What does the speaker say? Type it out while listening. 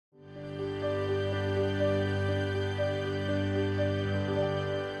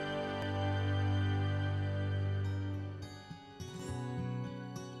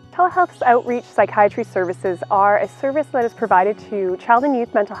Telehealth Outreach Psychiatry Services are a service that is provided to child and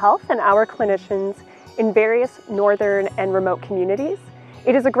youth mental health and our clinicians in various northern and remote communities.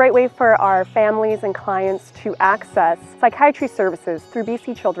 It is a great way for our families and clients to access psychiatry services through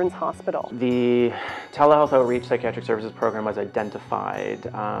BC Children's Hospital. The Telehealth Outreach Psychiatric Services program was identified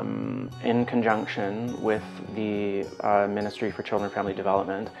in conjunction with the Ministry for Children and Family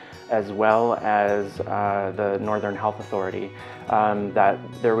Development, as well as the Northern Health Authority, that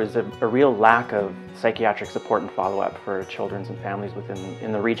there was a real lack of psychiatric support and follow-up for children and families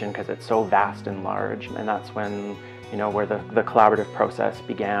in the region because it's so vast and large, and that's when where the collaborative process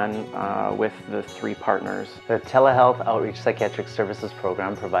began with the three partners. The Telehealth Outreach Psychiatric Services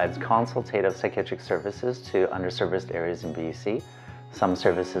program provides consultative psychiatric services to underserviced areas in BC. Some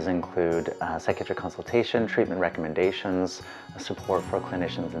services include psychiatric consultation, treatment recommendations, support for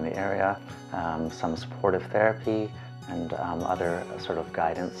clinicians in the area, some supportive therapy, and other sort of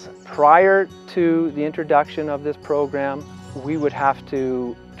guidance. Prior to the introduction of this program, we would have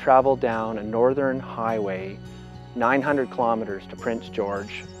to travel down a northern highway 900 kilometers to Prince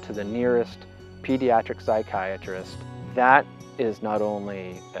George to the nearest pediatric psychiatrist. That is not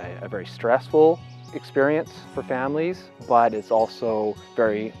only a very stressful experience for families, but it's also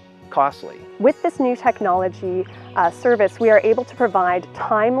very costly. With this new technology service, we are able to provide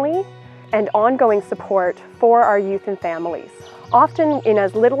timely and ongoing support for our youth and families, often in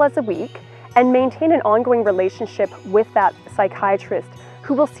as little as a week, and maintain an ongoing relationship with that psychiatrist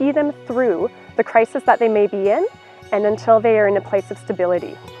who will see them through the crisis that they may be in and until they are in a place of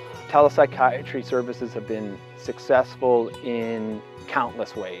stability. Telepsychiatry services have been successful in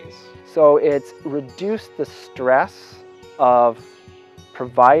countless ways. So it's reduced the stress of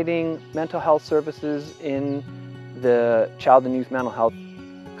providing mental health services in the child and youth mental health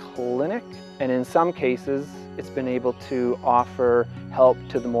clinic, and in some cases it's been able to offer help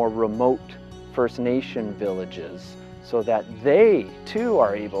to the more remote First Nation villages so that they too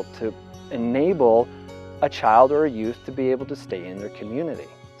are able to enable a child or a youth to be able to stay in their community.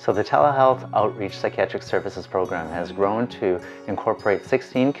 So the Telehealth Outreach Psychiatric Services program has grown to incorporate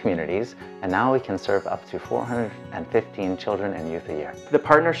 16 communities, and now we can serve up to 415 children and youth a year. The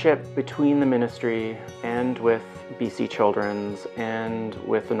partnership between the ministry and with BC Children's and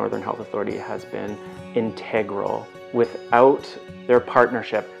with the Northern Health Authority has been integral. Without their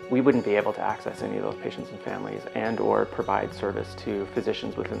partnership, we wouldn't be able to access any of those patients and families and or provide service to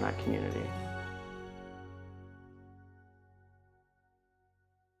physicians within that community.